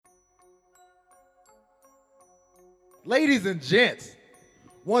Ladies and gents,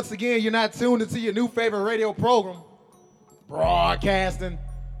 once again, you're not tuned into your new favorite radio program, broadcasting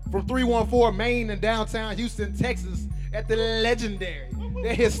from 314 Main in downtown Houston, Texas, at the legendary,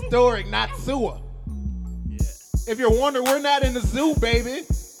 the historic Natsua. Yeah. If you're wondering, we're not in the zoo, baby.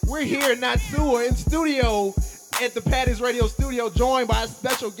 We're here at Natsua in studio at the Patty's Radio Studio, joined by a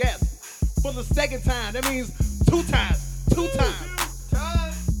special guest for the second time. That means two times.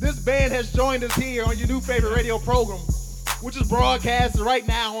 This band has joined us here on your new favorite radio program, which is broadcasted right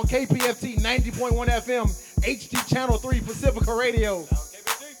now on KPFT 90.1 FM, HD Channel 3 Pacifica Radio,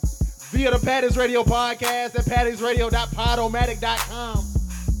 via the Patty's Radio podcast at pattysradio.podomatic.com,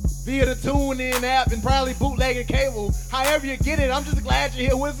 via the TuneIn app and probably bootlegging cable. However you get it, I'm just glad you're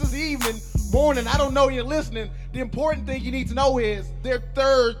here with us this evening, morning. I don't know you're listening. The important thing you need to know is their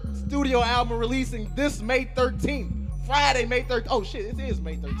third studio album releasing this May 13th. Friday, May 13th. Oh, shit, it is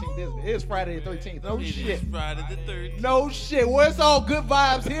May 13th, isn't it? It is Friday the 13th. No shit. It is Friday the 13th. No shit. Well, it's all good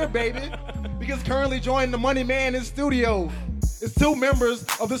vibes here, baby. Because currently joining the Money Man in studio is two members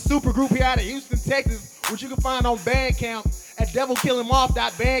of the supergroup here out of Houston, Texas, which you can find on Bandcamp at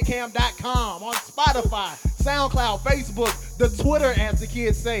devilkillingmoth.bandcamp.com, on Spotify, SoundCloud, Facebook, the Twitter, as the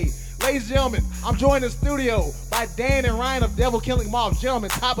kids say. Ladies and gentlemen, I'm joined in the studio by Dan and Ryan of Devil Killing Moth. Gentlemen,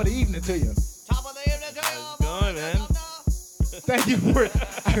 top of the evening to you. Top of the evening to you. How's it going, man? Thank you for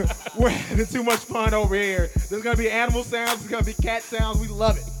we're having too much fun over here. There's gonna be animal sounds, there's gonna be cat sounds. We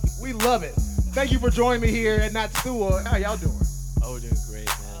love it. We love it. Thank you for joining me here at Natsua. How y'all doing? Oh, we're doing great,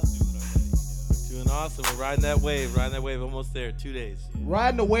 man. We're doing awesome. We're riding that wave, almost there. 2 days.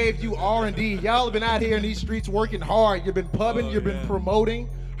 Riding the wave, you are indeed. Y'all have been out here in these streets working hard. You've been pubbing, you've been promoting.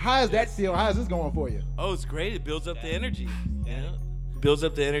 How is that feel? How is this going for you? Oh, it's great. It builds up the energy. You know? Builds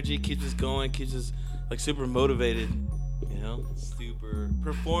up the energy, keeps us going, keeps us like super motivated. You know, super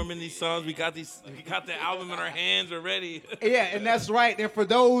performing these songs. We got the album in our hands. We're ready. Yeah, and that's right. And for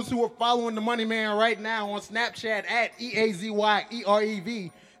those who are following the Money Man right now on Snapchat at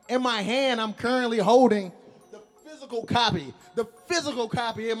EAZYEREV, in my hand, I'm currently holding the physical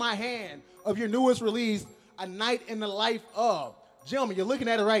copy in my hand of your newest release, A Night in the Life of. Gentlemen, you're looking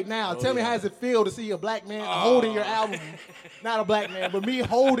at it right now. Tell me, how does it feel to see a black man holding your album? Not a black man, but me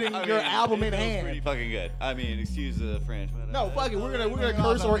holding your album in hand. Pretty fucking good. I mean, excuse the French, but no, fuck it. We're gonna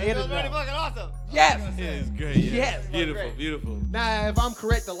curse or edit it. Pretty fucking awesome. Yes. It is great. Yes. Beautiful. Now, if I'm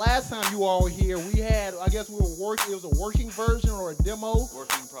correct, the last time you all were here, we had, I guess we were working. It was a working version or a demo.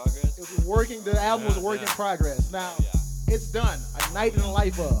 Work in progress. It was working. The album was a work in progress. Now, it's done. A Night in the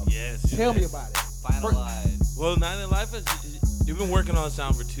Life of. Yes. Tell me about it. Finalized. Well, Night in the Life is. We've been working on the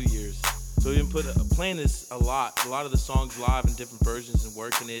sound for 2 years, so we've been playing this a lot of the songs live in different versions and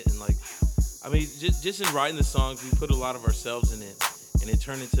working it, and like, I mean, just in writing the songs, we put a lot of ourselves in it, and it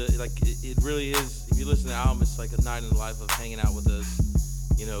turned into like it really is. If you listen to the album, it's like a night in the life of hanging out with us,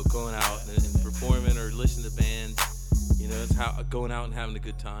 you know, going out and performing or listening to bands, you know, it's how going out and having a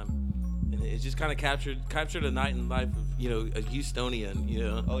good time. And it just kind of captured a night in the life of, you know, a Houstonian, you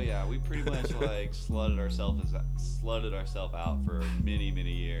know. Oh yeah, we pretty much like slutted ourselves out for many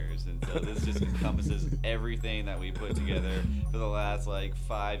years, and so this just encompasses everything that we put together for the last like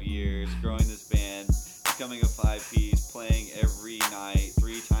 5 years, growing this band, becoming a 5-piece, playing every night,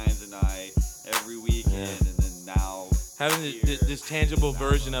 3 times a night, every weekend, and then now having this tangible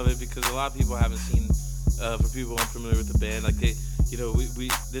version of it, because a lot of people haven't seen. For people unfamiliar with the band, like they, you know, we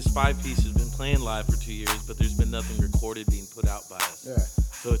this 5-piece has been playing live for 2 years, but there's been nothing recorded being put out by us. Yeah.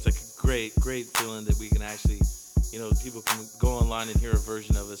 So it's like a great feeling that we can actually, you know, people can go online and hear a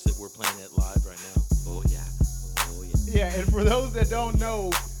version of us that we're playing it live right now. Oh yeah. Yeah, and for those that don't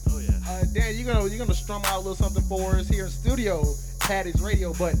know, Dan, you're gonna strum out a little something for us here in studio, Patty's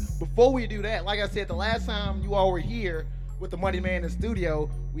Radio. But before we do that, like I said, the last time you all were here with the Money Man in studio,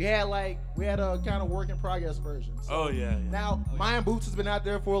 we had a kind of work in progress version. So now, Mayan Boots has been out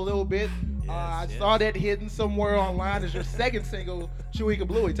there for a little bit. I saw that hidden somewhere online as your second single, Chewy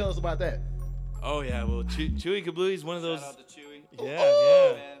Kablooey. Tell us about that. Oh yeah, well, Chewy Kablooey is one of those. Shout out to Chewy.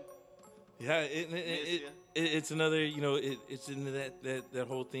 Yeah. It's another, you know, it's in that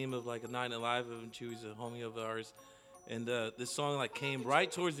whole theme of like a night in the life of, and Chewy's a homie of ours, and this song like came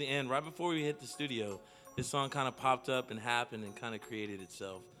right towards the end, right before we hit the studio. This song kind of popped up and happened and kind of created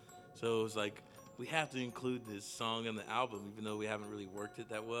itself. So it was like, we have to include this song in the album, even though we haven't really worked it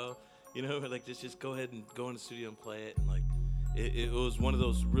that well. You know, like just go ahead and go in the studio and play it. And like, it was one of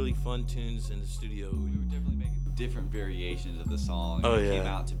those really fun tunes in the studio. We were definitely making different variations of the song. Oh, it yeah. came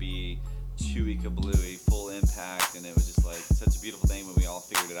out to be Chewy Kablooey, full impact, and it was just like such a beautiful thing when we all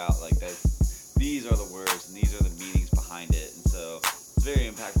figured it out. Like that, these are the words and these are the meanings behind it, and so it's a very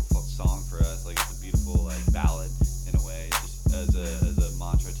impactful song for us. Like it's a beautiful like ballad in a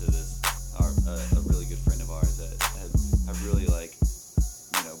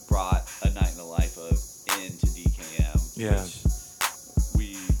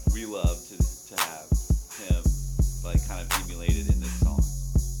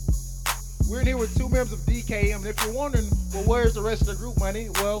members of DKM. And if you're wondering, well, where's the rest of the group, money?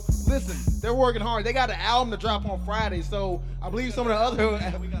 Well, listen, they're working hard. They got an album to drop on Friday, so I believe some of the other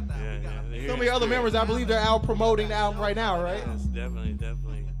some of the other members, I believe they're out promoting the album right now, right? Yes, definitely.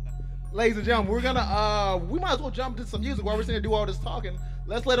 Ladies and gentlemen, we're gonna we might as well jump into some music while we're sitting here do all this talking.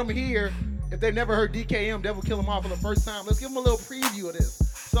 Let's let them hear. If they've never heard DKM, Devil Kill 'Em All for the first time, let's give them a little preview of this.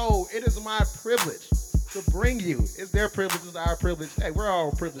 So it is my privilege to bring you. It's their privilege, it's our privilege. Hey, we're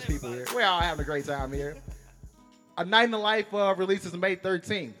all privileged people here. We're all having a great time here. A Night in the Life releases May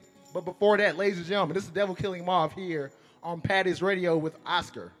 13th. But before that, ladies and gentlemen, this is Devil Killing Moth here on Patty's Radio with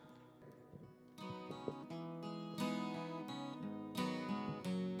Oscar.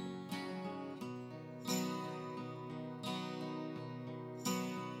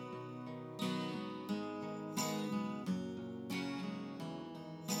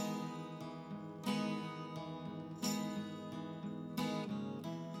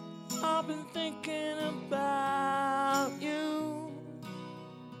 I've been thinking about you.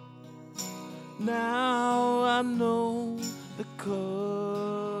 Now I know the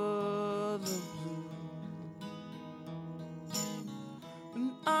color blue.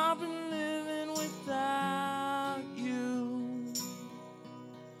 And I've been living without you.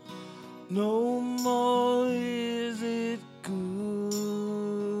 No more is it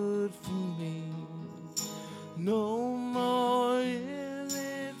good for me. No more is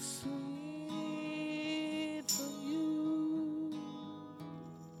it sweet for you.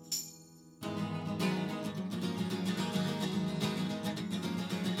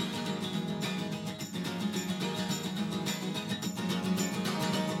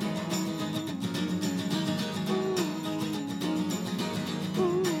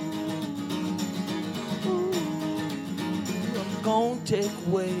 I'm gonna take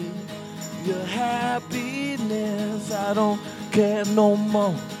away your happiness. I don't care no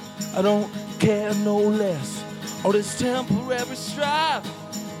more. I don't care no less. All this temporary strife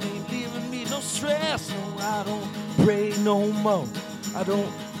ain't giving me no stress. No, I don't pray no more. I don't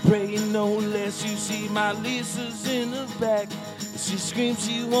pray no less. You see my Lisa's in the back. She screams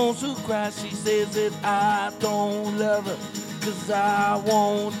she wants to cry. She says that I don't love her, 'cause I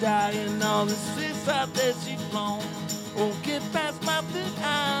won't die. And all the six out there she's flown won't get past my thing.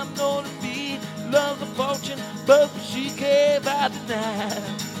 I'm known to be love's a fortune, but she gave out tonight.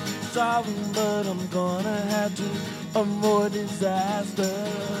 Sorry, but I'm gonna have to avoid disaster.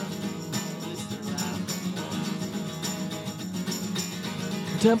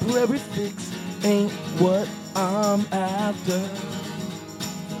 Temporary fix ain't what I'm after.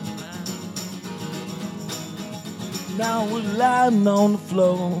 Now we're lying on the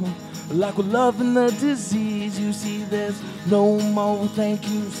floor like we're loving the disease. You see, there's no more thank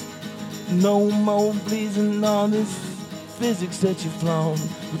yous, no more pleasing all this physics that you've flown.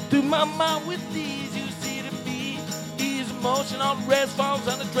 But through my mind with these, you see the beat, ease emotion, all the rest falls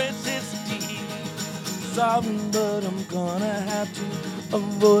under transcendence. Sorry, but I'm gonna have to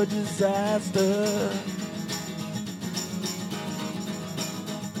avoid disaster.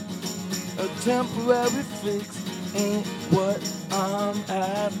 A temporary fix ain't what I'm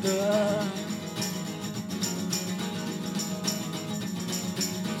after.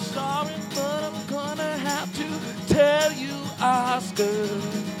 Sorry, but I'm gonna have to tell you, Oscar,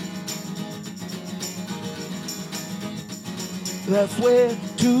 that's way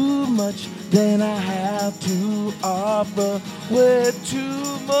too much than I have to offer. Way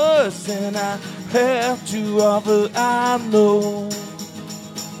too much than I have to offer. I know.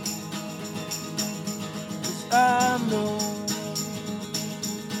 I know,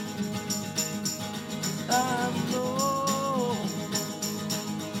 I know,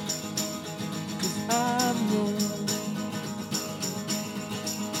 'cause I know.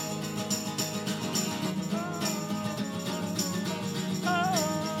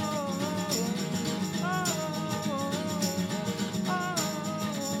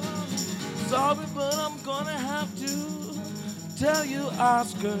 Sorry, but I'm gonna have to tell you,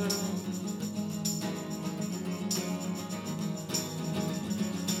 Oscar.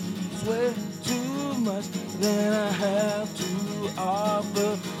 Way too much than I have to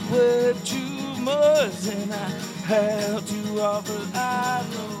offer. Way too much than I have to offer. I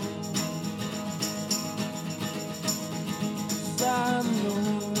know. I know.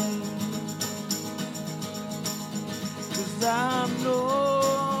 'Cause I know.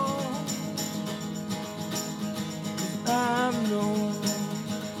 I know.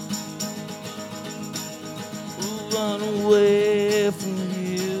 Run away from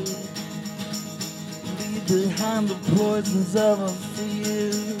you. Leave behind the poisons of a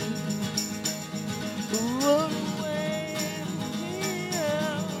fear. Run away from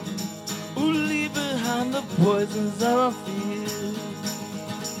here. Leave behind the poisons that I feel.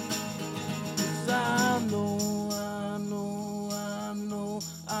 'Cause I know,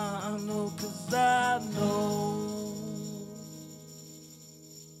 cause I know.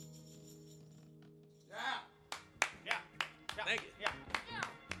 Thank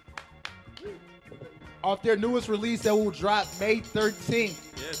you. Off their newest release that will drop May 13th.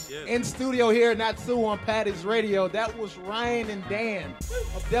 Yes. In studio here at Natsu on Patty's Radio. That was Ryan and Dan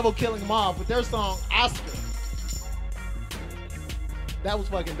of Devil Killing Moth with their song Oscar. That was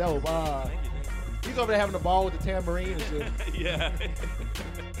fucking dope. Thank you. He's over there having a ball with the tambourine and shit. Yeah.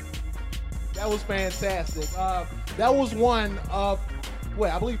 That was fantastic. That was one of,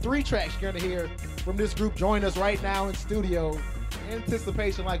 I believe 3 tracks you're going to hear from this group. Join us right now in studio.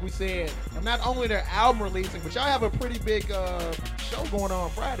 Anticipation, like we said, of not only their album releasing, but y'all have a pretty big show going on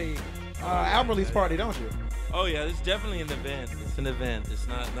Friday. Album release party, don't you? Oh yeah, it's definitely an event. It's an event. It's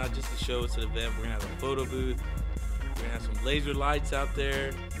not just a show, it's an event. We're gonna have a photo booth. We're gonna have some laser lights out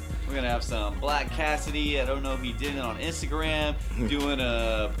there. We're gonna have some Black Cassidy. I don't know if he did it on Instagram, doing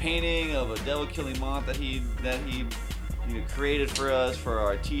a painting of a devil killing moth that he created for us for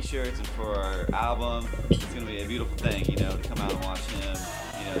our T-shirts and for our album. It's gonna be a beautiful thing, to come out and watch him,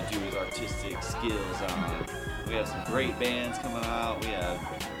 do his artistic skills on. We have some great bands coming out. We have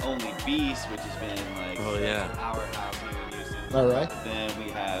Only Beast, which has been like a powerhouse here in Houston. All right. Then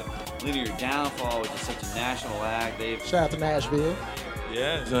we have Linear Downfall, which is such a national act. Shout out to Nashville.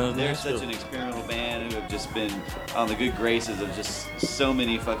 Yeah, they're such an experimental band who have just been on the good graces of just so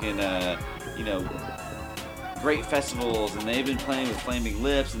many fucking, great festivals, and they've been playing with Flaming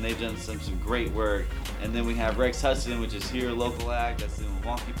Lips, and they've done some great work. And then we have Rex Hudson, which is here, local act, that's in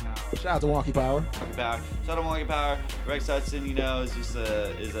Wonky Power. Shout out to Wonky Power. Shout out to Wonky Power. Rex Hudson, is just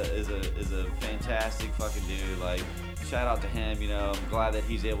is a fantastic fucking dude. Like, shout out to him. I'm glad that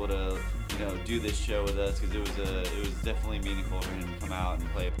he's able to do this show with us, because it was definitely meaningful for him to come out and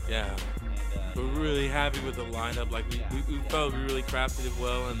play. Yeah. We're really happy with the lineup. Like we felt we really crafted it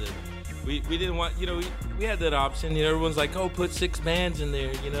well, and we didn't want, we had that option. Everyone's like, oh, put 6 bands in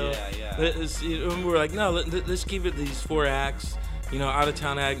there. Yeah. And we're like, no, let's keep it these 4 acts. Out of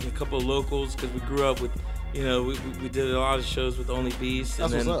town act and a couple of locals, because we grew up with, we did a lot of shows with Only Beast.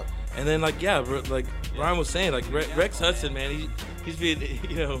 That's and then, what's up. And then Ryan was saying, Rex Hudson, man, he's been,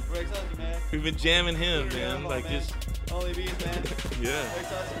 Rex Hudson, man. We've been jamming him, man. Just Only Beast, man. Yeah. Rex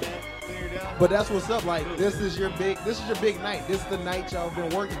Hudson, man. But that's what's up. Like, this is your big night. This is the night y'all been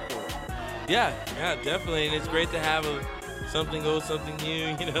working for. Yeah, definitely, and it's great to have something old, something new.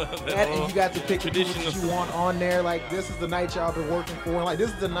 And you got to pick the people that you want on there. Like, this is the night y'all been working for. And like, this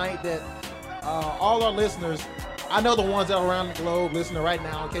is the night that all our listeners, I know the ones that are around the globe listening right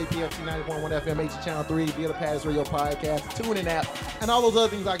now on KPFT 90.1 FM, H Channel 3, via the Patty's Radio Podcast, TuneIn app, and all those other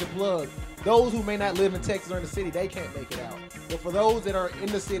things I can plug. Those who may not live in Texas or in the city, they can't make it out. But for those that are in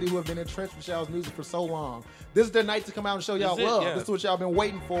the city who have been entrenched with y'all's music for so long, this is their night to come out and show y'all love. Yeah. This is what y'all been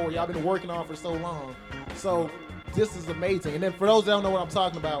waiting for. Y'all been working on for so long. So this is amazing. And then for those that don't know what I'm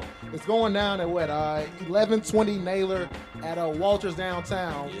talking about, it's going down at 1120 Naylor at Walters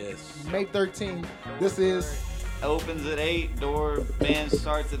downtown. Yes. May 13th. This is... Opens at 8, band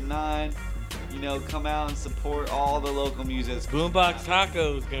starts at 9. Come out and support all the local music. Boombox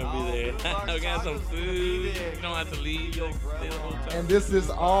Taco's gonna be there. Boombox We got some Taco's gonna food. be there. You don't have to leave. Yo, Stay the whole time. And this is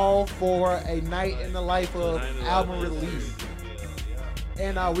all for a night in the life of album release.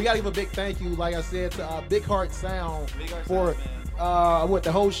 And we got to give a big thank you, like I said, to Big Heart Sound for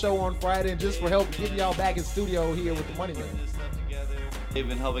the whole show on Friday, and just for helping getting y'all back in studio here with the Money Man. They've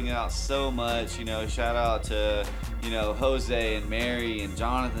been helping out so much. Shout out to Jose and Mary and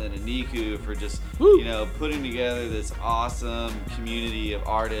Jonathan and Niku for just putting together this awesome community of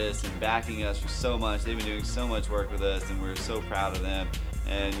artists and backing us for so much. They've been doing so much work with us, and we're so proud of them.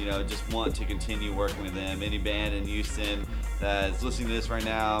 And just want to continue working with them. Any band in Houston that's listening to this right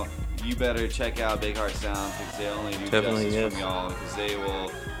now, you better check out Big Heart Sound, because they only do justice from y'all. Because they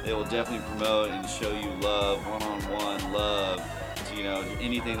will definitely promote and show you love, one-on-one love.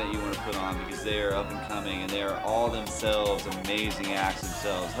 Anything that you want to put on, because they are up and coming, and they are all themselves amazing acts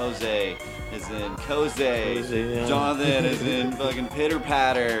themselves. Jose is in Koze, Jonathan is in fucking Pitter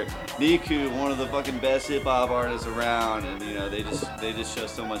Patter, Niku, one of the fucking best hip hop artists around, and they just show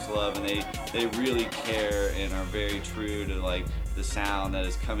so much love, and they really care and are very true to like the sound that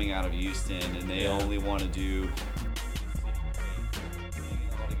is coming out of Houston, and they only want to do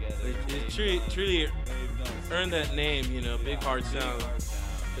Truly earned that name, Big Heart Sound.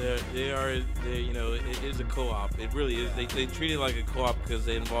 It is a co-op. It really is. They treat it like a co-op because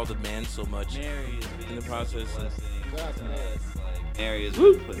they involve the band so much in the process. Mary has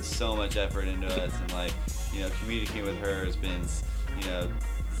been putting so much effort into us, and like, communicating with her has been,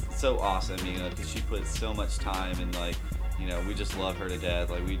 so awesome, because she put so much time, and like, we just love her to death.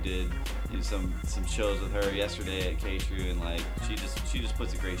 Like, we did some shows with her yesterday at K-True, and like, she just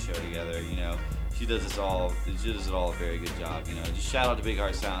puts a great show together. She does it all a very good job. Just shout out to Big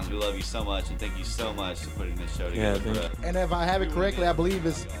Heart Sounds. We love you so much, and thank you so much for putting this show together for us. And if I have it correctly, I believe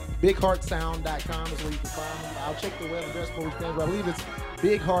it's bigheartsound.com is where you can find them. I'll check the web address for each fans, but I believe it's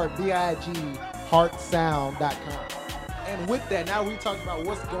bigheart, B-I-G, heartsound.com. And with that, now we talked about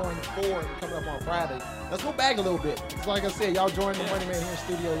what's going forward and coming up on Friday. Let's go back a little bit. Because like I said, y'all joined the Money Man here in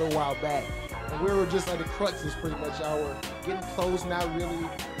studio a little while back. And we were just like the cruxes pretty much. Y'all were getting close, not really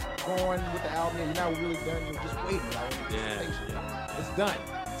going with the album. You're not really done. You're just waiting. Yeah. It's done.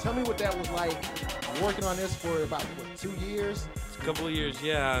 Tell me what that was like working on this for about, 2 years? It's a couple of years,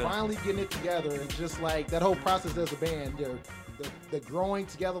 yeah. Finally getting it together, and just like that whole process as a band, the growing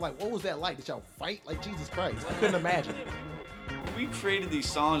together, like what was that like? Did y'all fight? Like Jesus Christ, I couldn't imagine. We created these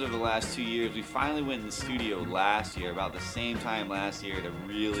songs over the last 2 years. We finally went in the studio last year, about the same time last year, to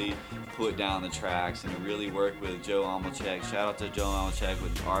really put down the tracks and to really work with Joe Amelchek. Shout out to Joe Amelchek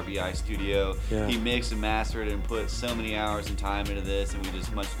with RBI Studio. Yeah. He mixed and mastered and put so many hours and time into this, and we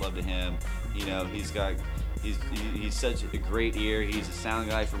just much love to him. He's such a great ear. He's a sound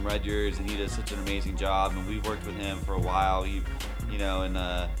guy from Rudyard's, and he does such an amazing job. And we've worked with him for a while. We've been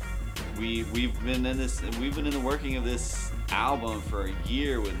in the working of this album for a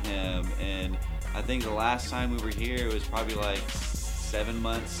year with him, and I think the last time we were here was probably like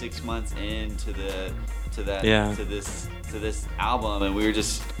 6 months into this album, and we were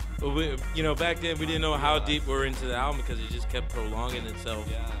just. Well, back then we didn't know how deep we were into the album because it just kept prolonging itself.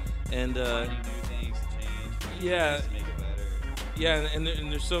 Yeah. And finding new things to change. Yeah. To make it better. Yeah, and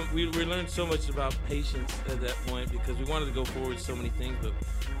there's we learned so much about patience at that point because we wanted to go forward so many things, but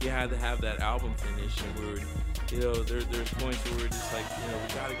you had to have that album finished, and we were, there's points where we were just like, we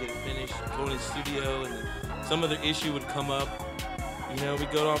gotta get it finished, go in the studio, and then some other issue would come up. We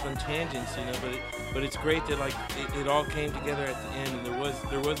go off on tangents, but it's great that like it all came together at the end, and there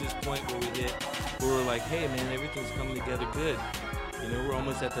was this point where we were like, hey man, everything's coming together good. We're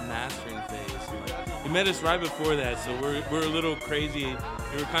almost at the mastering phase. Like, you met us right before that, so we're a little crazy.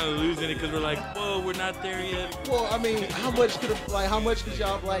 We were kind of losing it because we're like, whoa, we're not there yet. Well, I mean, how much could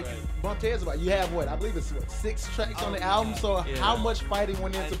y'all bump heads about? You have I believe it's 6 tracks on the album. So yeah. How much fighting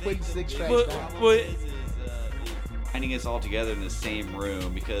went into putting 6 tracks down? Finding us all together in the same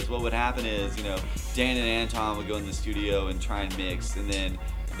room, because what would happen is, Dan and Anton would go in the studio and try and mix, and then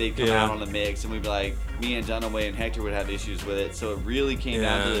they'd come out on the mix, and we'd be like, me and Dunaway and Hector would have issues with it. So it really came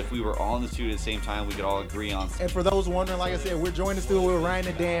down to if we were all in the studio at the same time, we could all agree on something. And for those wondering, like I said, we're joining the studio with Ryan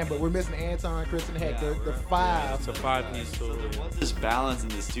and Dan, but we're missing Anton, Chris, and Hector. The 5. It's a 5-piece So there was this balance in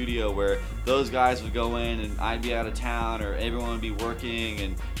the studio where those guys would go in and I'd be out of town, or everyone would be working,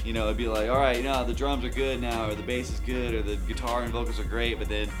 and it'd be like, all right, the drums are good now, or the bass is good, or the guitar and vocals are great, but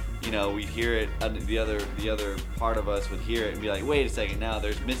then we'd hear it, the other part of us would hear it and be like, wait a second, now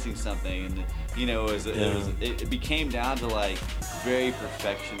there's missing something, and it became down to like very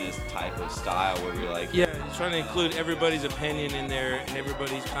perfectionist type of style where we're like, trying to include everybody's opinion in there and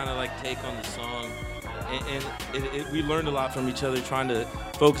everybody's kind of like take on the song, and we learned a lot from each other, trying to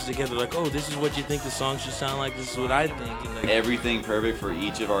focus together, like, oh, this is what you think the song should sound like, this is what I think, and like, everything perfect for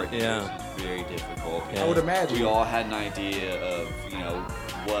each of our ears is very difficult. I would imagine we all had an idea of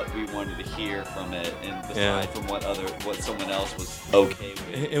what we wanted to hear from it, and aside from what someone else was okay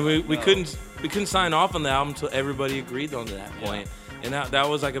with. And we couldn't sign off on the album until everybody agreed on that point. And that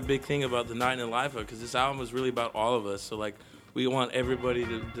was like a big thing about the Night in the Life of, because this album was really about all of us. So like we want everybody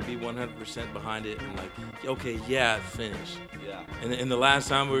to be 100% behind it, and like, okay, finish. Yeah. And the last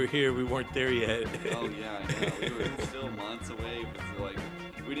time we were here, we weren't there yet. Oh yeah, we were still months away, but like,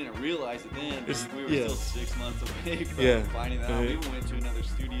 we didn't realize it then, but we were still 6 months away from finding that out. We went to another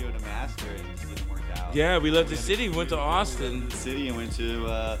studio to master, and it just didn't work out. Yeah, we left the city, went to Austin. We left the city and went to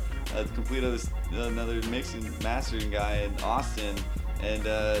a complete another mixing mastering guy in Austin, and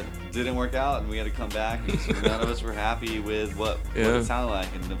didn't work out, and we had to come back. None of us were happy with what it sounded like,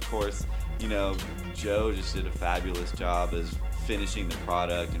 and of course, Joe just did a fabulous job as finishing the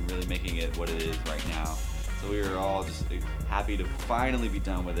product and really making it what it is right now. So we were all just happy to finally be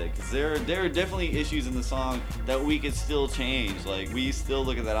done with it, because there are definitely issues in the song that we could still change. Like, we still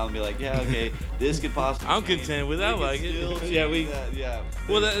look at that album and be like, yeah, okay, this could possibly I'm content with that, like it. Yeah.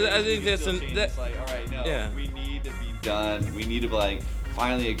 Well, I think that's it's like, all right, no, we need to be done. We need to like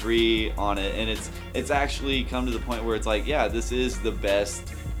finally agree on it, and it's actually come to the point where it's like, yeah, this is the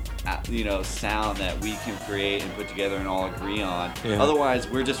best sound that we can create and put together and all agree on. Yeah. Otherwise,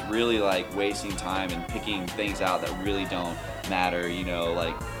 we're just really like wasting time and picking things out that really don't matter.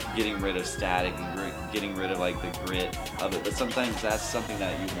 Like getting rid of static and getting rid of like the grit of it. But sometimes that's something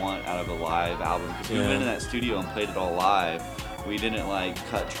that you want out of a live album, because we went in that studio and played it all live. We didn't like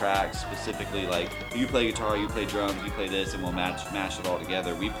cut tracks specifically like you play guitar, you play drums, you play this, and we'll mash it all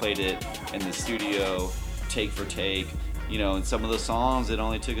together. We played it in the studio, take for take. And some of the songs, it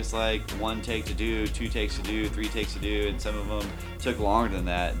only took us like 1 take to do, 2 takes to do, 3 takes to do, and some of them took longer than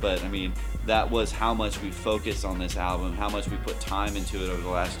that. But I mean, that was how much we focused on this album, how much we put time into it over the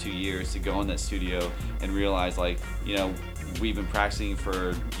last 2 years to go in that studio and realize like, we've been practicing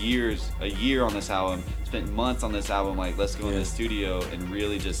for years, a year on this album, spent months on this album, like let's go in the studio and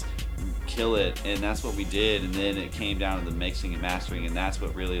really just kill it. And that's what we did. And then it came down to the mixing and mastering, and that's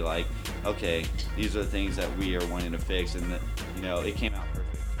what really like, okay, these are the things that we are wanting to fix, and it came out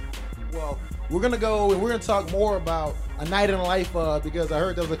perfect. Well, we're gonna go and we're gonna talk more about A Night in Life because I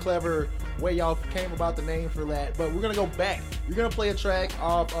heard there was a clever way y'all came about the name for that. But we're gonna go back. You're gonna play a track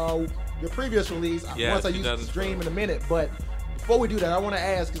off your previous release. Once I use Dream in a minute, but before we do that, I want to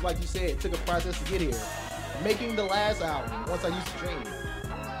ask, because like you said, it took a process to get here. Making the last album, Once I Used to Dream,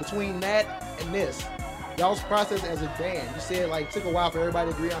 between that and this, y'all's process as a band, you said like it took a while for everybody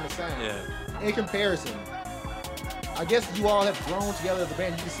to agree on the sound. Yeah. In comparison, I guess you all have grown together as a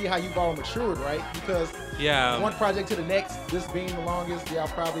band. You can see how you've all matured, right? Because one project to the next, this being the longest y'all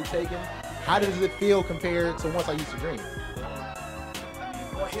probably taken. How does it feel compared to Once I Used to Dream?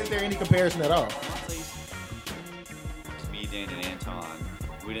 Or is there any comparison at all? Me, Dan, and Anton,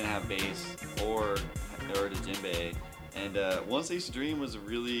 we didn't have bass or the djembe, and Once I Used to Dream was a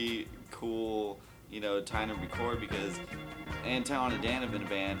really cool, time to record, because Anton and Dan have been a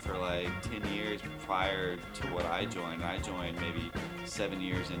band for like 10 years prior to what I joined. I joined maybe 7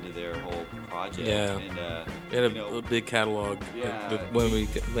 years into their whole project. Yeah. And we had a big catalog. Yeah. When we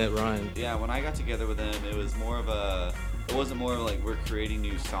met Ryan. Yeah, when I got together with them, it was more of a. It wasn't more of like we're creating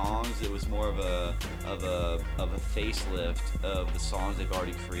new songs. It was more of a facelift of the songs they've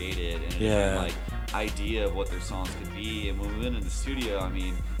already created, and a different, like idea of what their songs could be. And when we went in the studio, I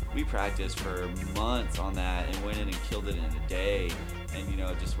mean, we practiced for months on that and went in and killed it in a day. And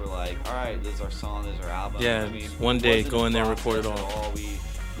just we're like, all right, this is our song, this is our album. Yeah, I mean, one day go in there and record it all.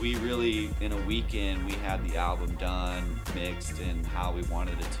 We really, in a weekend, we had the album done, mixed, and how we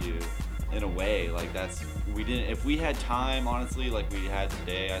wanted it to. In a way, like we didn't. If we had time, honestly, like we had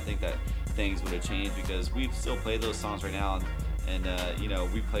today, I think that things would have changed, because we still play those songs right now,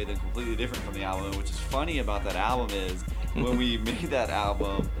 and we play them completely different from the album. Which is funny about that album is when we made that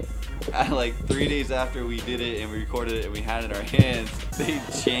album, like 3 days after we did it and we recorded it and we had it in our hands, they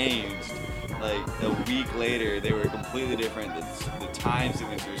changed. Like a week later, they were completely different. The time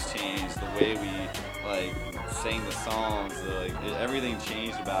signatures changed, the way we like sang the songs, everything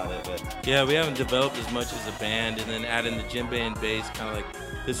changed about it. But yeah, we haven't developed as much as a band, and then adding the djembe and bass, kind of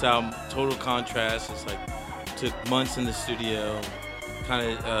like this album, total contrast. It's like took months in the studio,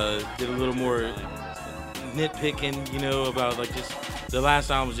 kind of did a little more nitpicking, about like just the last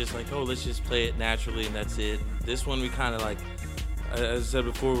album was just like, oh, let's just play it naturally and that's it. This one we kind of like, as I said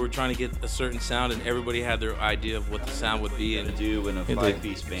before, we're trying to get a certain sound, and everybody had their idea of what the sound would be. And do in a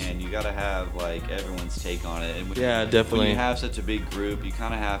 5-piece band, you gotta have like everyone's take on it. And definitely. When you have such a big group, you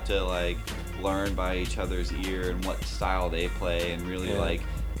kind of have to like learn by each other's ear and what style they play, and really like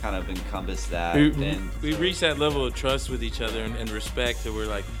kind of encompass that. We reached that level of trust with each other and respect that we're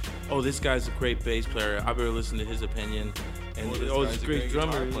like, oh, this guy's a great bass player. I better listen to his opinion. And he's a great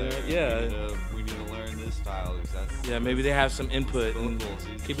drummer. Yeah. We need to learn this style. That's maybe they have some input, and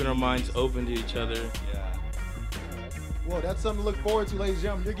keeping our minds open to each other. Yeah. Well, that's something to look forward to, ladies and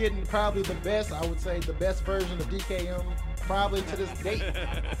gentlemen. You're getting probably the best, I would say, the best version of DKM probably to this date.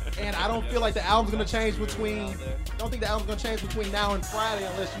 And I don't feel like the album's gonna change between. Don't think the album's gonna change between now and Friday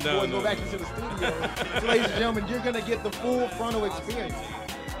unless you boys go back into the studio. So, ladies and gentlemen, you're gonna get the full frontal experience.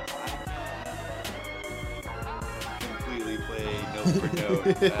 Play note for note.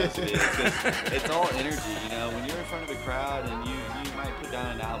 That's it. It's all energy, when you're in front of a crowd and you might put down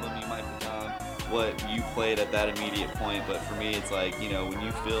an album, you might put down what you played at that immediate point, but for me it's like, when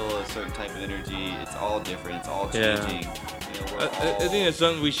you feel a certain type of energy, it's all different, it's all changing. I think it's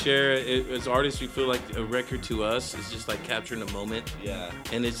something we share. As artists, we feel like a record to us is just like capturing a moment. Yeah.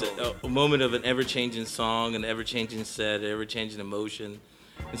 And it's a moment of an ever-changing song, an ever-changing set, an ever-changing emotion.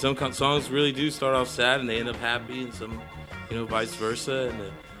 And some songs really do start off sad and they end up happy, and some, vice versa.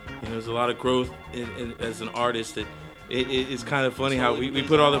 And there's a lot of growth as an artist. That it's kind of funny how we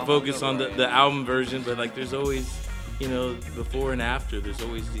put all the focus on the album version, but like there's always before and after, there's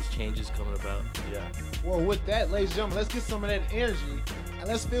always these changes coming about. Yeah. Well, with that, ladies and gentlemen, let's get some of that energy and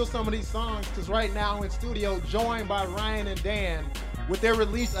let's feel some of these songs, because right now in studio, joined by Ryan and Dan with their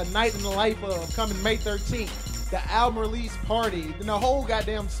release, A Night in the Life Of, coming May 13th. The album release party, and the whole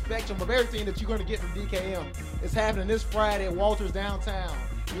goddamn spectrum of everything that you're going to get from DKM is happening this Friday at Walters Downtown,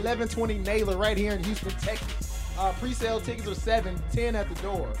 1120 Naylor right here in Houston, Texas. Pre-sale tickets are $7.10 at the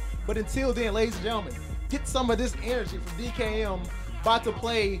door. But until then, ladies and gentlemen, get some of this energy from DKM. About to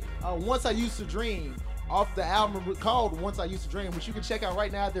play Once I Used to Dream off the album called Once I Used to Dream, which you can check out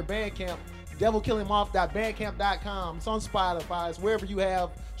right now at their Bandcamp, devilkillingmoth.bandcamp.com. It's on Spotify. It's wherever you have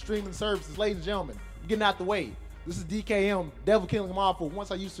streaming services. Ladies and gentlemen, I'm getting out the way. This is DKM, Devil Killing Moth for Once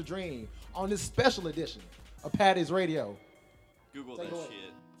I Used to Dream on this special edition of Patty's Radio. Google that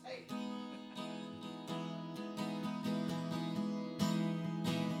shit. Hey.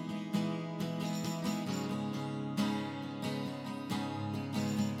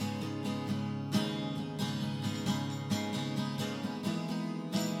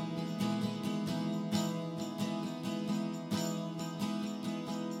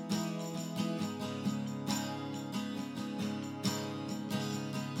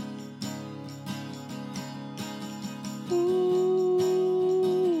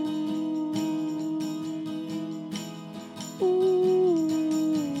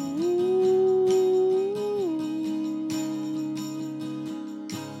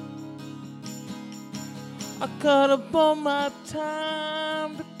 I cut up all my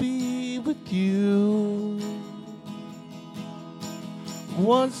time to be with you.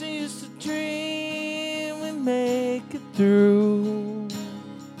 Once I used to dream we'd make it through.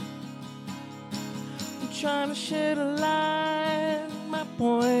 I'm trying to shed a light on my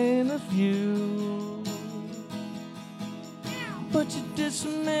point of view. But you did so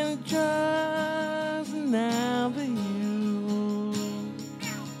many drugs and now the you.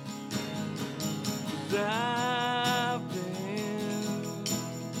 I've been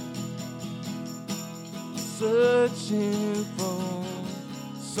searching for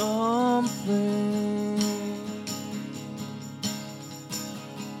something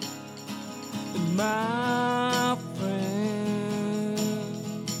in my friends.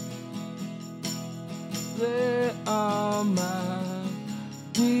 They are my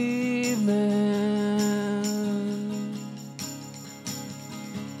demons.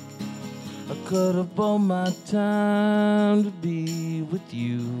 I cut up all my time to be with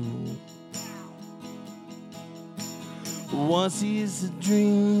you. Once it's a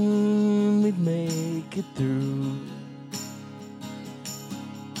dream, we'd make it through.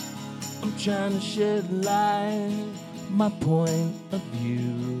 I'm trying to shed light, my point of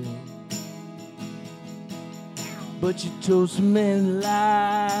view. But you told so many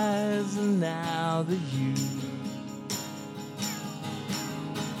lies, and now the you.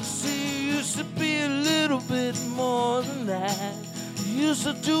 See, you used to be a little bit more than that. You used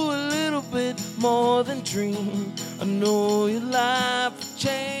to do a little bit more than dream. I know your life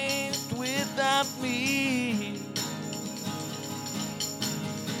changed without me.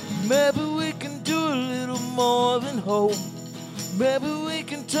 Maybe we can do a little more than hope. Maybe we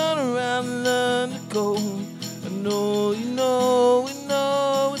can turn around and learn to go. I know we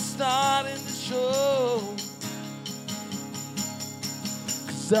know it's starting to show.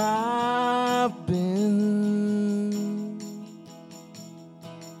 'Cause I've been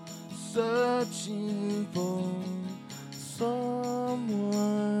searching for someone.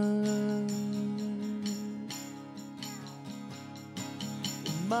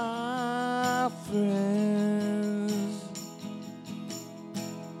 My friends,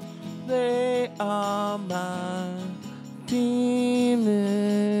 they are my demons.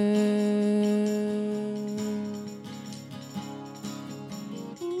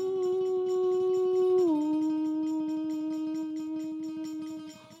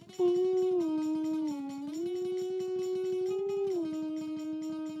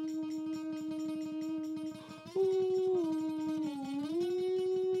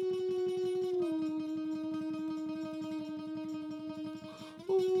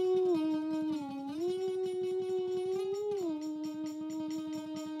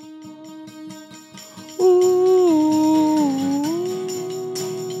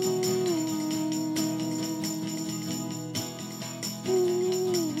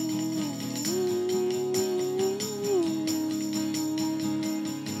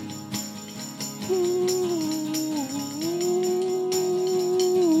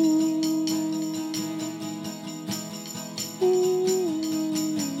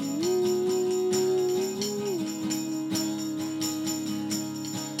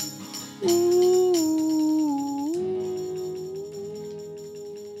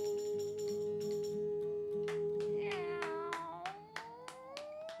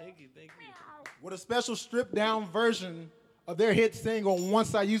 with a special stripped-down version of their hit single,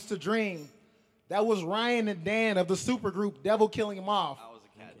 Once I Used to Dream. That was Ryan and Dan of the supergroup Devil Killing Moth. That was the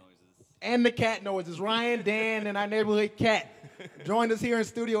cat noises. And the cat noises. Ryan, Dan, and our neighborhood cat joined us here in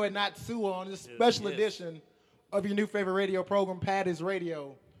studio at Natsua on this special edition of your new favorite radio program, Patty's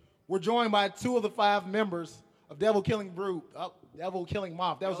Radio. We're joined by 2 of the 5 members of Devil Killing Moth.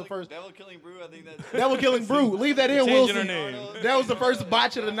 That was the first. Devil Killing Brew, I think that's. Devil Killing Brew. Leave that in, Changing Wilson. her name. That was the first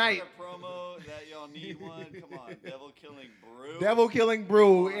botch of the night. Promo that y'all need one. Come on, Devil Killing Brew. Devil Killing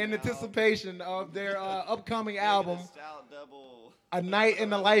Brew in anticipation of their upcoming album, Stout Devil. A Night in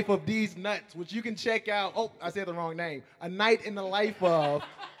the Life of These Nuts, which you can check out. Oh, I said the wrong name. A Night in the Life of,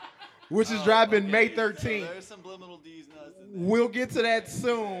 which is dropping May 13th. So there's some subliminal D's nuts in there. We'll get to that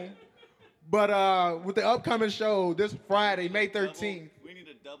soon. But with the upcoming show this Friday, May 13th, We need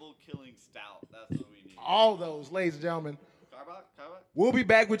a Double Killing Stout. That's what we need. all those, ladies and gentlemen. Carbot? We'll be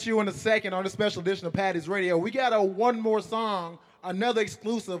back with you in a second on a special edition of Patty's Radio. We got one more song, another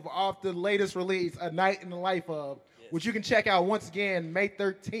exclusive off the latest release, A Night in the Life of, which you can check out once again May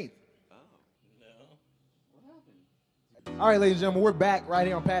 13th. All right, ladies and gentlemen, we're back right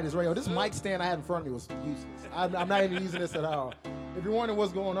here on Patty's Radio. This mic stand I had in front of me was useless. I'm not even using this at all. If you're wondering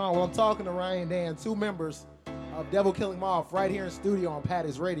what's going on, well, I'm talking to Ryan and Dan, 2 members of Devil Killing Moth right here in studio on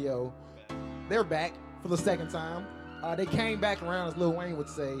Patty's Radio. They're back for the second time. They came back around, as Lil Wayne would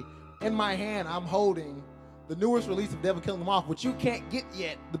say. In my hand, I'm holding the newest release of Devil Killing Moth, which you can't get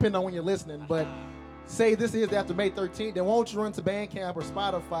yet, depending on when you're listening. But say this is after May 13th, then won't you run to Bandcamp or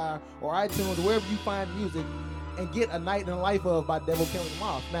Spotify or iTunes or wherever you find music and get A Night in the Life of by Devil Killing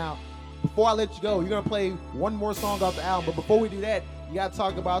Moth. Now, before I let you go, you're going to play one more song off the album. But before we do that, you got to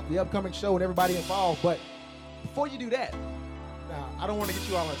talk about the upcoming show and everybody involved. But before you do that, now, I don't want to get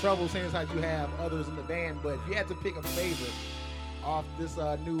you all in trouble seeing as how you have others in the band, but if you had to pick a favorite off this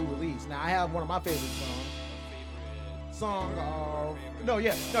new release. Now, I have one of my favorite songs. No,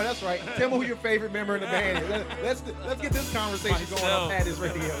 that's right. Tell me who your favorite member in the band is. Let's get this conversation going on Patty's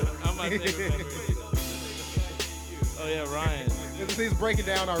Radio. I'm my favorite. Oh yeah, Ryan. He's breaking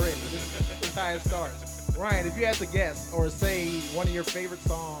down already. This is how it starts. Ryan, if you had to guess or say one of your favorite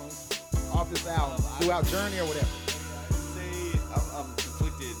songs off this album, throughout Journey or whatever. I'm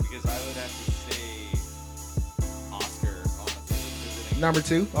conflicted because I would have to say Oscar, honestly. Number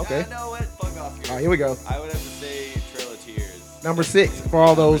 2, okay. You know what? Fuck Oscar. All right, here we go. I would have to say Trail of Tears. Number 6 for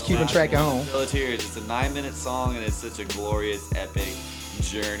all those keeping track at home. Trail of Tears. It's a 9-minute song and it's such a glorious, epic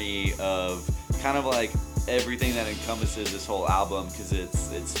journey of kind of like everything that encompasses this whole album, because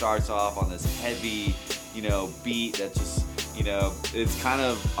it starts off on this heavy, beat that just, it's kind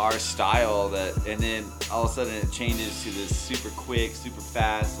of our style that, and then all of a sudden it changes to this super quick, super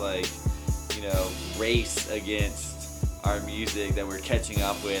fast, race against our music that we're catching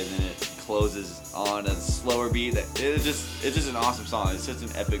up with, and it closes on a slower beat. It's just an awesome song. It's just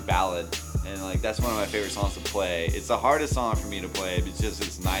an epic ballad, and that's one of my favorite songs to play. It's the hardest song for me to play.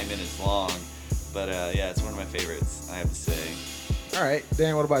 It's 9 minutes long. But it's one of my favorites, I have to say. All right,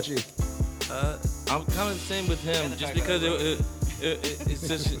 Dan, what about you? I'm kind of the same with him, just because it's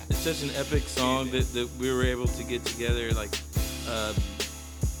such an epic song that we were able to get together.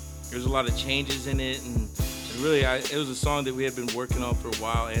 There's a lot of changes in it, and really, it was a song that we had been working on for a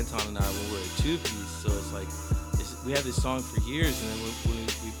while, Anton and I, when we were a 2-piece. So we had this song for years, and then when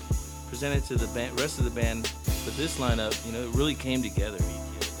we presented to the rest of the band with this lineup, it really came together.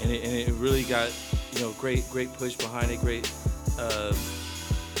 And it really got, great push behind it, great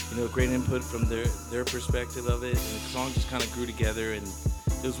input from their perspective of it, and the song just kind of grew together, and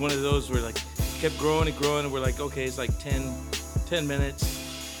it was one of those where it kept growing and growing, and we're like, okay, it's 10 minutes,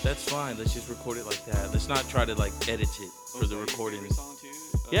 that's fine, let's just record it like that. Let's not try to edit it for the recording.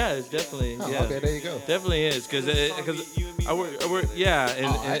 Yeah, it's definitely, yeah. Okay, there you go. Definitely is, because and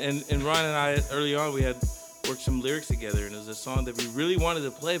Ron and I, early on, we had worked some lyrics together, and it was a song that we really wanted to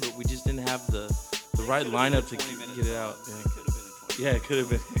play, but we just didn't have the right lineup to get it out. Yeah, it could have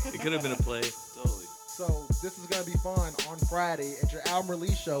been. It could have been a play. Totally. So this is gonna be fun on Friday at your album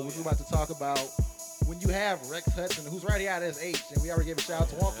release show, which we're about to talk about. When you have Rex Hudson, who's right here at his H, and we already gave a shout out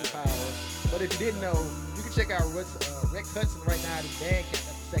to Walk Through Power. But if you didn't know, you can check out Rex Hudson right now at his Bandcamp.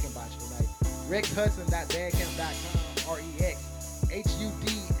 That's the second botch tonight. RexHudson.bandcamp.com.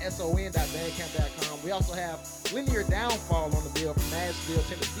 RexHudson.bandcamp.com. We also have Linear Downfall on the bill from Nashville,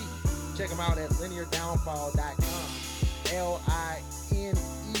 Tennessee. Check them out at lineardownfall.com. LINEAR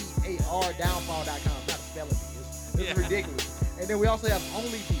downfall.com. Not a spelling bee. This is ridiculous. And then we also have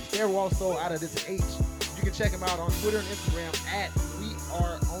Only Beats. They're also out of this H. You can check them out on Twitter and Instagram at We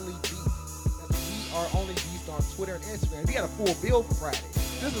Are Only Beats. That's We Are Only Beats on Twitter and Instagram. We got a full bill for Friday.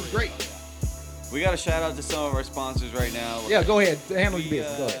 This is great. We got a shout out to some of our sponsors right now. Yeah, go ahead. Handle your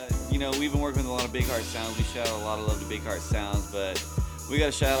business. Go ahead. You know, we've been working with a lot of Big Heart Sounds. We shout out a lot of love to Big Heart Sounds, but we got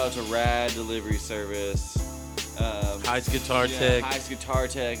a shout out to Rad Delivery Service. Heist Guitar Tech. Heist Guitar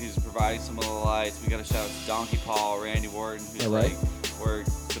Tech, who's providing some of the lights. We got a shout out to Donkey Paul, Randy Wharton, who's worked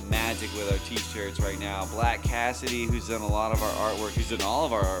some magic with our t-shirts right now. Black Cassidy, who's done a lot of our artwork. Who's done all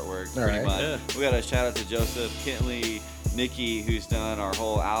of our artwork, pretty much. Yeah. We got a shout out to Joseph Kentley, Nikki, who's done our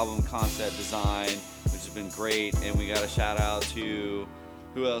whole album concept design, which has been great. And we got a shout out to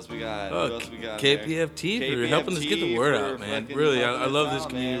who else we got? KPFT for helping us get the word out, man. Really, I love this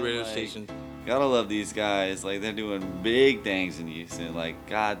community radio station. Gotta love these guys. Like, they're doing big things in Houston. Like,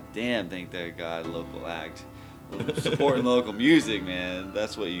 goddamn, thank their God local act. Supporting local music, man.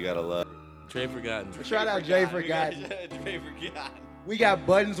 That's what you gotta love. Dre Forgotten. Shout out Dre Forgotten. Dre Forgotten. We got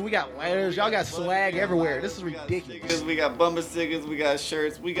buttons, we got letters, y'all got swag everywhere. This is ridiculous. We got bumper stickers, we got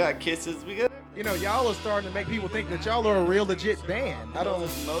shirts, we got kisses, we got. You know, y'all are starting to make people think that y'all are a real legit band. I don't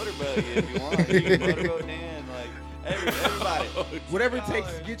motorboat you if you want. You can motorboat Dan, like everybody. Whatever it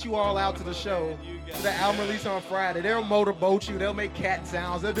takes to get you all out to the show, to the album release on Friday. They'll motorboat you. They'll make cat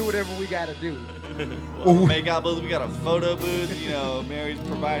sounds. They'll do whatever we got to do. Make out booths. We got a photo booth. You know, Mary's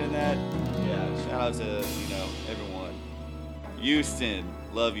providing that. Yeah. Shout out to everyone. Houston,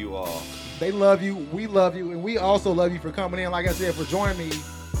 love you all. They love you. We love you, and we also love you for coming in. Like I said, for joining me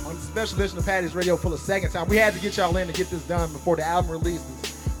on the special edition of Patty's Radio for the second time. We had to get y'all in to get this done before the album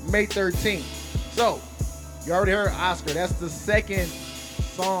releases May 13th. So, you already heard Oscar. That's the second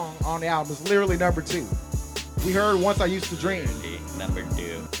song on the album. It's literally number 2. We heard Once I Used to Dream. Number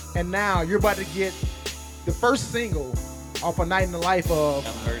 2. And now you're about to get the first single off A Night in the Life of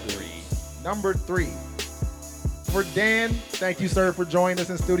Number 3. For Dan, thank you, sir, for joining us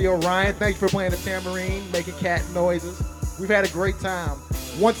in studio. Ryan, thank you for playing the tambourine, making cat noises. We've had a great time.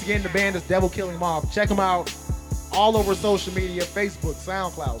 Once again, the band is Devil Killing Moth. Check them out all over social media, Facebook,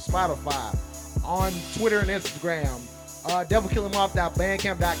 SoundCloud, Spotify, on Twitter and Instagram,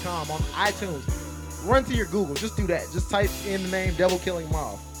 devilkillingmoth.bandcamp.com, on iTunes. Run to your Google. Just do that. Just type in the name Devil Killing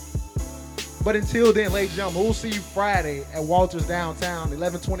Moth. But until then, ladies and gentlemen, we'll see you Friday at Walters Downtown,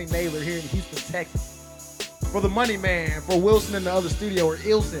 1120 Naylor here in Houston, Texas. For the Money Man, for Wilson in the other studio, or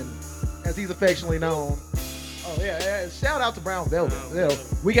Ilson, as he's affectionately known. Oh, yeah. Shout out to Brown Velvet. Yeah,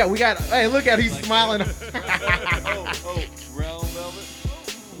 we got, hey, look at he's smiling. Brown Velvet.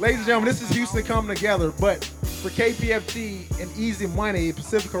 Ladies and gentlemen, this is Houston coming together, but for KPFT and Easy Money,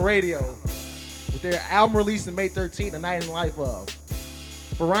 Pacifica Radio, with their album releasing May 13th, A Night in the Life of.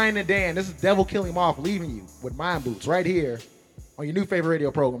 For Ryan and Dan, this is Devil Killing Moth leaving you with Mind Boots right here on your new favorite radio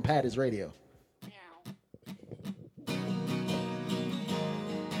program, Patty's Radio.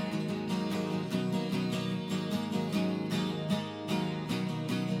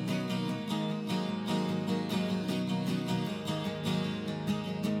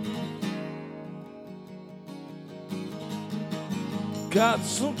 Got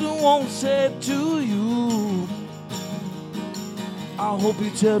something I want said to you. I hope you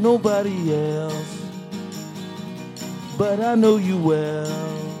tell nobody else, but I know you well.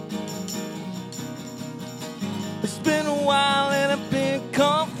 It's been a while and I've been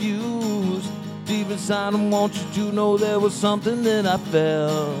confused. Deep inside I want you to know there was something that I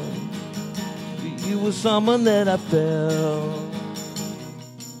felt. You were someone that I felt.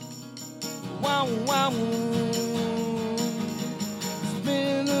 Wow, wow.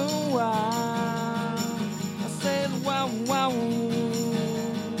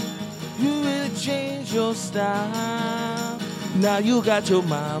 Your style. Now you got your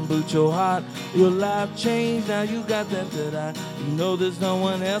mind, but your heart, your life changed. Now you got that you know there's no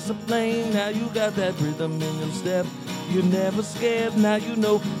one else to blame. Now you got that rhythm in your step. You're never scared. Now you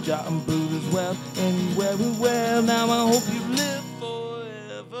know Jah and Boot as well. And you wear it well. Now I hope you live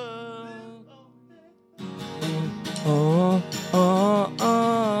forever. Oh, oh,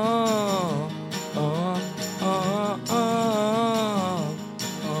 oh, oh, oh, oh.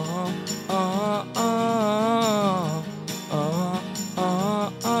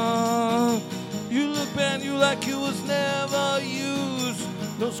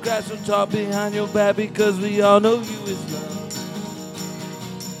 No scratch or talk behind your back because we all know you is love.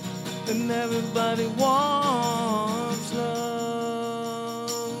 And everybody wants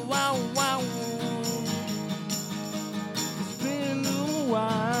love. Wow, wow. It's been a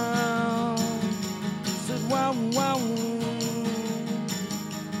while. Said wow, wow.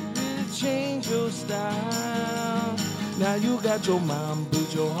 Really change your style. Now you got your mind,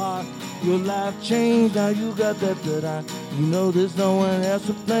 but your heart. Your life changed, now you got that you know there's no one else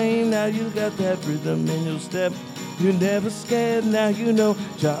to blame. Now you got that rhythm in your step. You're never scared, now you know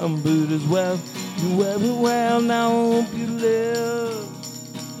Jah and Boot as well. You very well, now I hope you live.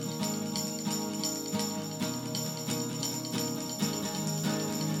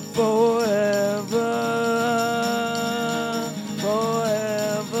 Forever,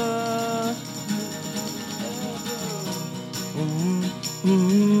 forever. Mm,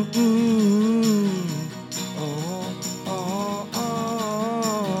 mm, mm. Oh, oh,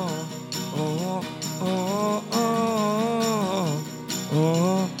 oh, oh, oh,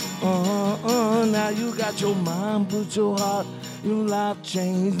 oh, oh. Now you got your mind, but your heart, your life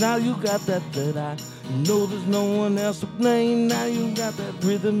changed. Now you got that I know there's no one else to blame. Now you got that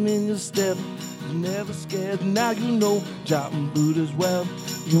rhythm in your step. You're never scared. Now you know Jot and Boot as well.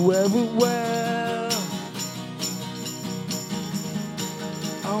 You everywhere.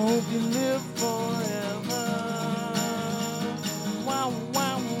 I hope you live forever. Wow,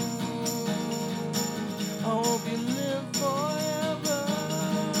 wow. I hope you live forever.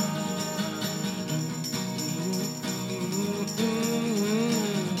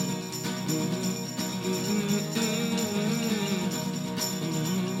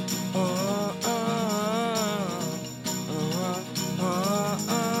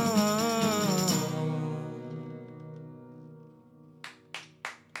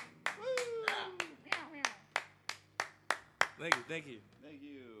 Thank you, thank you. Thank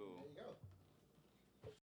you.